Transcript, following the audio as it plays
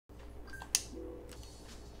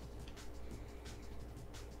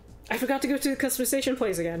I forgot to go to the customization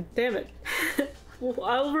place again. Damn it. Well,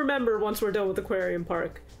 I'll remember once we're done with Aquarium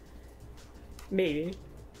Park. Maybe.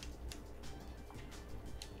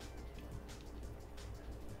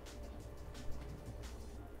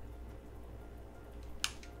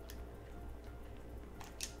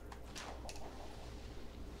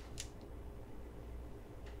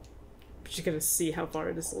 Just gonna see how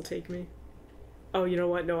far this will take me. Oh, you know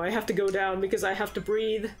what? No, I have to go down because I have to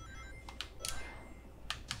breathe.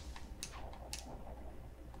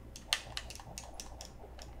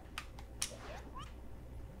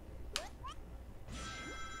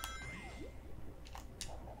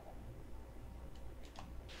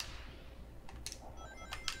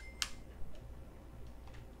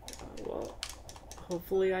 Well,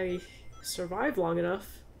 hopefully I survive long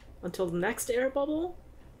enough until the next air bubble.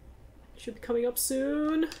 Should be coming up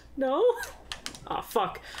soon. No? Oh,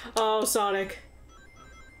 fuck. Oh, Sonic.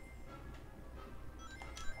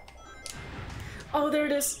 Oh, there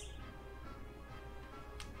it is.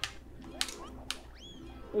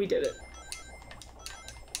 We did it.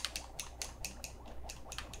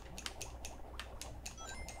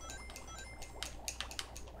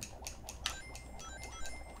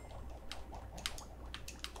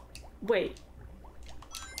 Wait.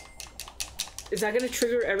 Is that gonna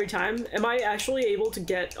trigger every time? Am I actually able to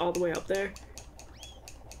get all the way up there?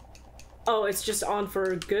 Oh, it's just on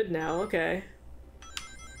for good now, okay.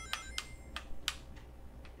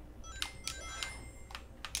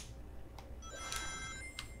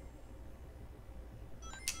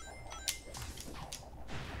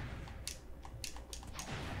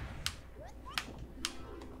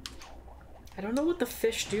 I don't know what the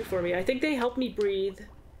fish do for me. I think they help me breathe,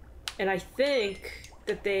 and I think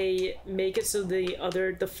that they make it so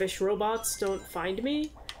the fish robots don't find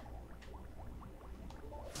me.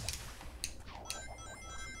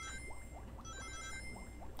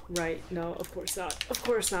 Right, no, of course not. Of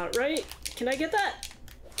course not, right? Can I get that?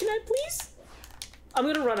 Can I please? I'm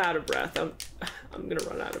gonna run out of breath. I'm gonna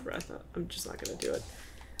run out of breath. I'm just not gonna do it.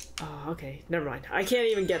 Oh, okay, never mind. I can't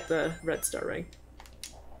even get the red star ring.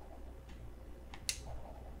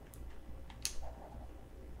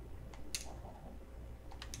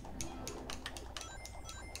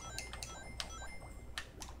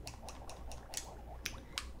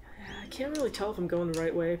 I can't really tell if I'm going the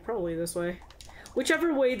right way. Probably this way.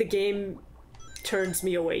 Whichever way the game turns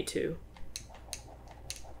me away to.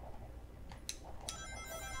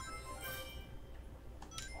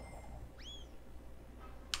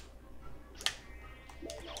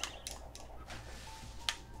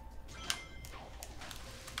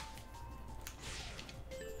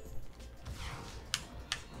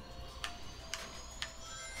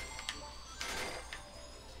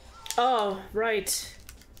 Oh, right.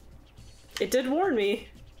 It did warn me.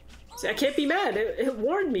 See, I can't be mad. It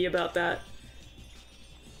warned me about that.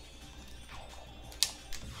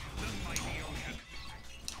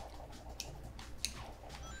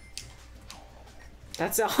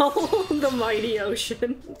 That's all. The mighty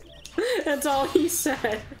ocean. That's all he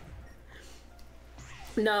said.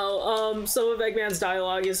 No, some of Eggman's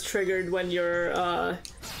dialogue is triggered when you're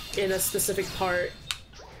in a specific part,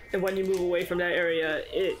 and when you move away from that area,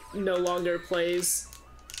 it no longer plays.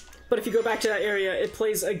 But if you go back to that area, it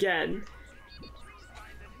plays again.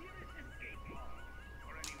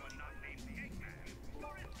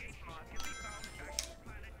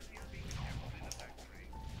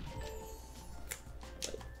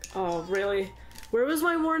 Oh, really? Where was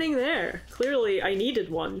my warning there? Clearly, I needed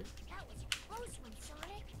one.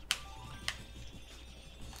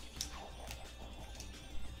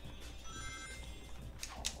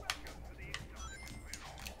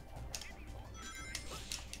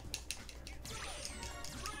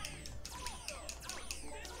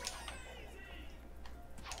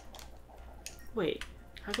 Wait,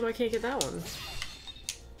 how come I can't get that one?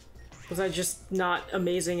 Was I just not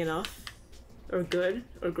amazing enough? Or good?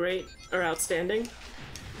 Or great? Or outstanding?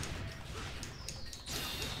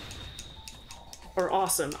 Or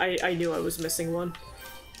awesome? I knew I was missing one.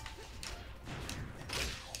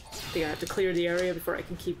 I think I have to clear the area before I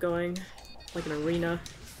can keep going. Like an arena.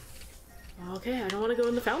 Okay, I don't want to go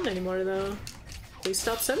in the fountain anymore though. Please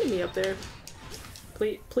stop sending me up there.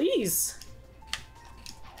 Please!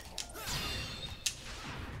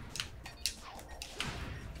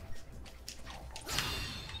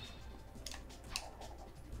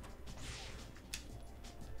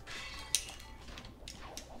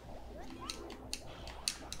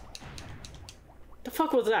 The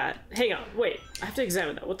fuck was that? Hang on, wait. I have to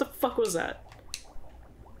examine that. What the fuck was that?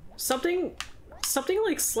 Something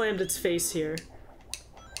like slammed its face here.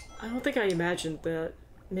 I don't think I imagined that.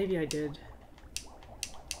 Maybe I did.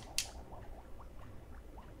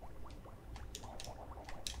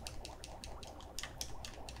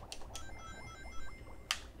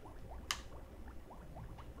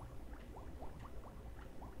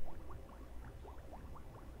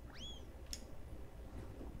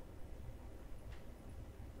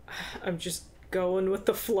 I'm just going with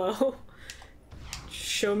the flow.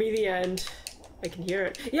 Show me the end. I can hear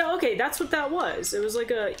it. Yeah, okay, that's what that was. It was like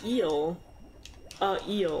a eel.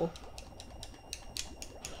 Eel.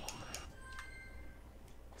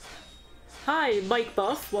 Hi, Mike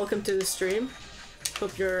Buff. Welcome to the stream.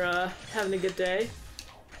 Hope you're having a good day.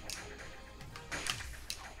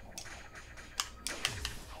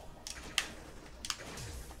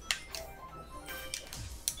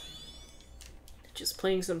 Just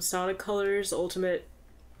playing some Sonic Colors Ultimate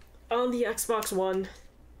on the Xbox One.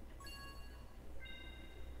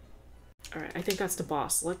 Alright, I think that's the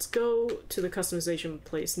boss. Let's go to the customization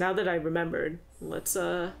place. Now that I remembered, let's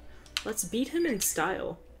beat him in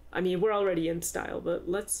style. I mean, we're already in style, but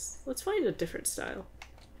let's find a different style.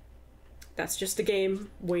 That's just a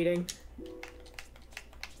game waiting.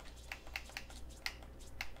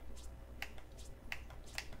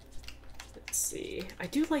 Let's see. I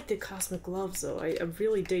do like the cosmic gloves though. I'm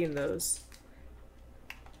really digging those.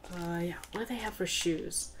 Yeah, what do they have for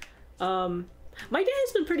shoes? My day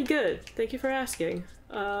has been pretty good. Thank you for asking.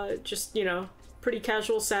 Just, you know, pretty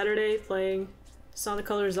casual Saturday playing Sonic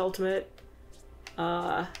Colors Ultimate.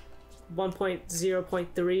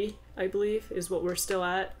 1.0.3, I believe, is what we're still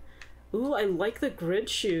at. Ooh, I like the grid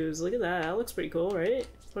shoes. Look at that. That looks pretty cool, right?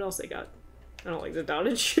 What else they got? I don't like the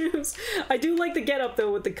dotted shoes. I do like the getup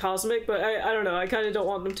though with the cosmic, but I don't know. I kind of don't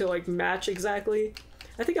want them to like match exactly.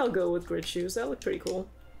 I think I'll go with grid shoes. That look pretty cool.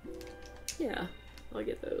 Yeah, I'll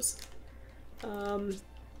get those. Can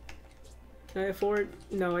I afford?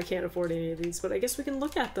 No, I can't afford any of these, but I guess we can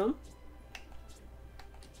look at them.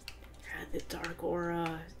 The Dark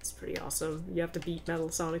Aura, it's pretty awesome. You have to beat Metal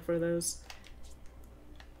Sonic for those.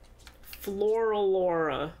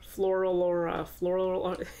 Floralora.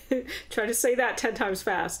 Try to say that 10 times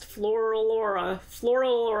fast. Floralora.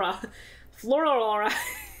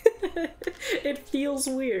 It feels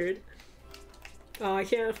weird. Oh, I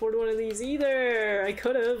can't afford one of these either. I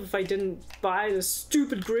could have if I didn't buy the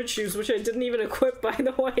stupid grid shoes, which I didn't even equip, by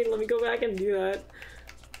the way. Let me go back and do that.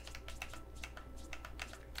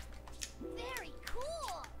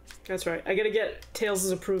 That's right. I gotta get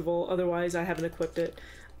Tails' approval, otherwise I haven't equipped it.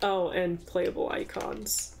 Oh, and playable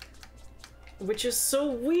icons. Which is so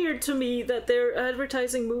weird to me that they're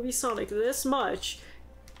advertising Movie Sonic this much.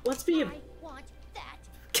 Let's be a... I want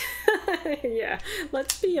that. Yeah,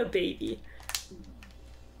 let's be a baby.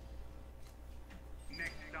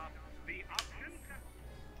 Next up, the option.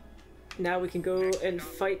 Now we can go and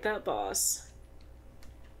fight that boss.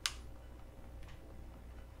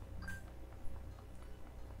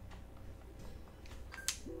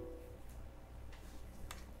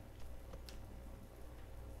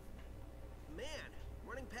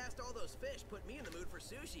 Fish put me in the mood for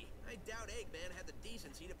sushi. I doubt Eggman had the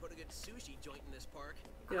decency to put a good sushi joint in this park.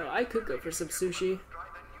 Yo, I could go for some sushi. Try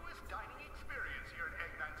the newest dining experience here at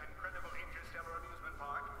Eggman's incredible interstellar amusement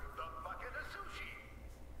park, the bucket of sushi.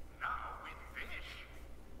 Now with fish.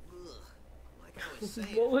 Ugh. Like I was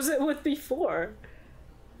saying. What was it with before?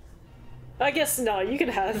 I guess no, you can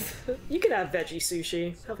have veggie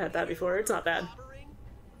sushi. I've had that before. It's not bad.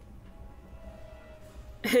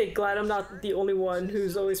 Hey, glad I'm not the only one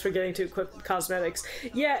who's always forgetting to equip cosmetics.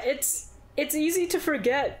 Yeah, it's easy to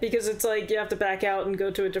forget because it's like you have to back out and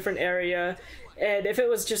go to a different area. And if it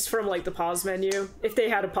was just from like the pause menu, if they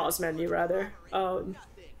had a pause menu rather,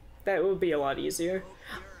 that would be a lot easier.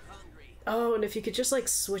 Oh, and if you could just like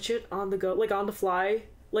switch it on the go, like on the fly,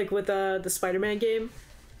 like with the Spider-Man game,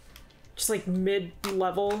 just like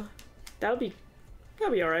mid-level, that'd be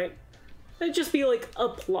all right. It'd just be like a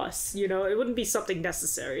plus, you know? It wouldn't be something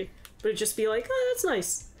necessary, but it'd just be like, oh, that's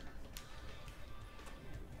nice.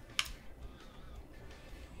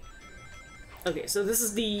 Okay, so this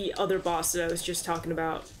is the other boss that I was just talking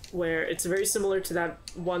about, where it's very similar to that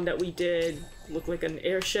one that we did, look like an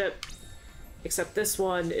airship, except this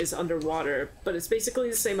one is underwater, but it's basically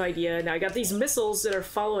the same idea. Now I got these missiles that are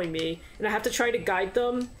following me, and I have to try to guide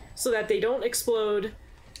them so that they don't explode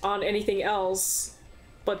on anything else,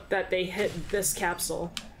 but that they hit this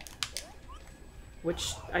capsule,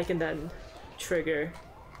 which I can then trigger.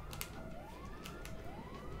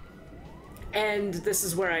 And this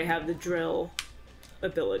is where I have the drill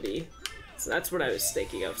ability. So that's what I was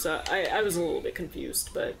thinking of. So I was a little bit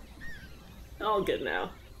confused, but all good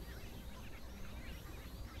now.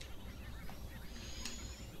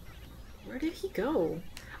 Where did he go?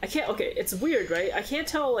 I can't, okay, it's weird, right? I can't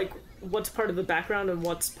tell, like, what's part of the background and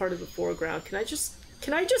what's part of the foreground. Can I just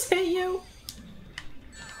hit you?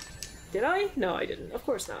 Did I? No, I didn't. Of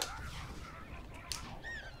course not.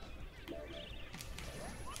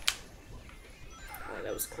 Oh,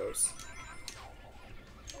 that was close.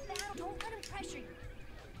 Val, don't let him pressure you.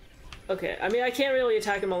 Okay, I mean, I can't really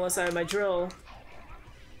attack him unless I have my drill.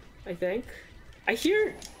 I think. I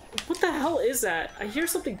hear... What the hell is that? I hear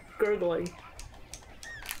something gurgling.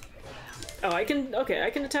 Oh, I can... Okay, I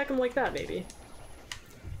can attack him like that, maybe.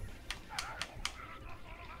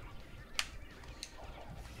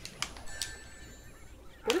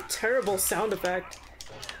 What a terrible sound effect.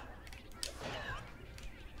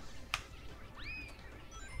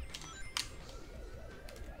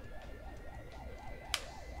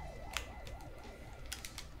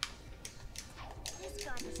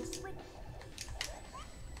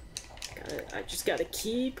 I just gotta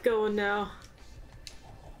keep going now.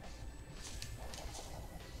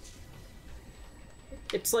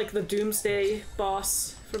 It's like the Doomsday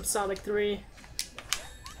boss from Sonic 3.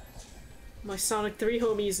 My Sonic 3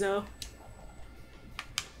 homies know.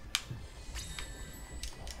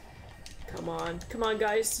 Come on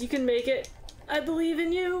guys, you can make it. I believe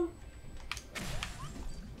in you.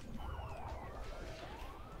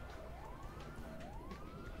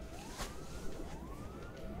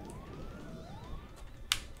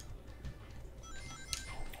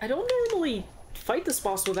 I don't normally fight this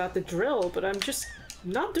boss without the drill, but I'm just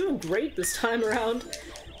not doing great this time around.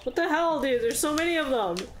 What the hell, dude? There's so many of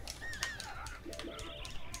them.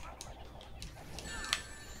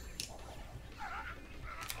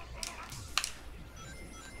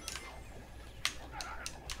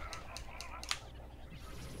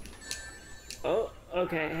 Oh,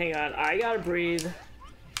 okay, hang on. I gotta breathe.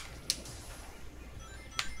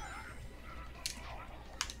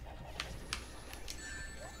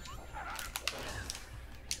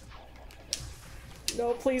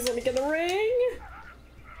 No, please let me get the ring!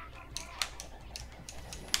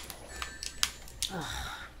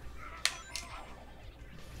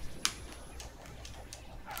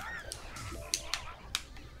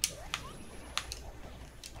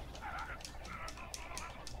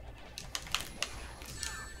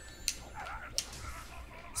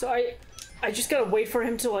 So I just gotta wait for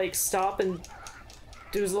him to like stop and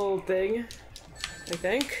do his little thing, I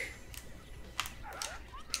think.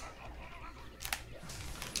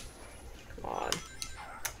 Come on.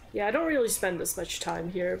 Yeah, I don't really spend this much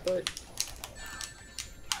time here, but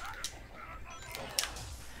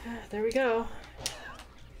there we go.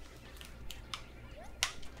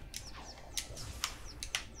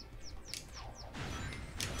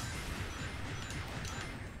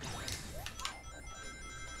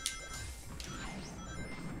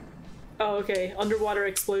 Oh, okay. Underwater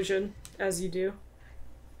explosion, as you do.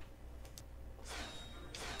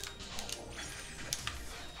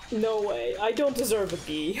 No way. I don't deserve a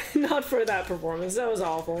B. Not for that performance. That was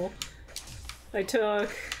awful. I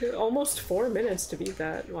took almost 4 minutes to beat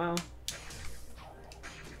that. Wow.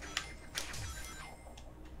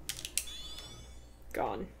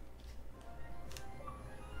 Gone.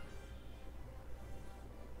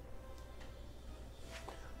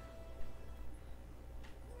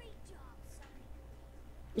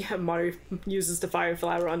 Yeah, Mario uses the fire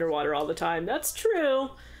flower underwater all the time. That's true.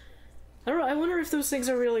 I don't know, I wonder if those things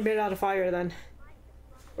are really made out of fire then.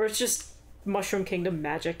 Or it's just Mushroom Kingdom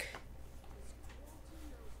magic.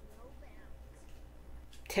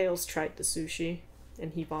 Tails tried the sushi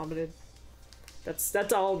and he vomited.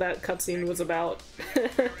 That's all that cutscene was about.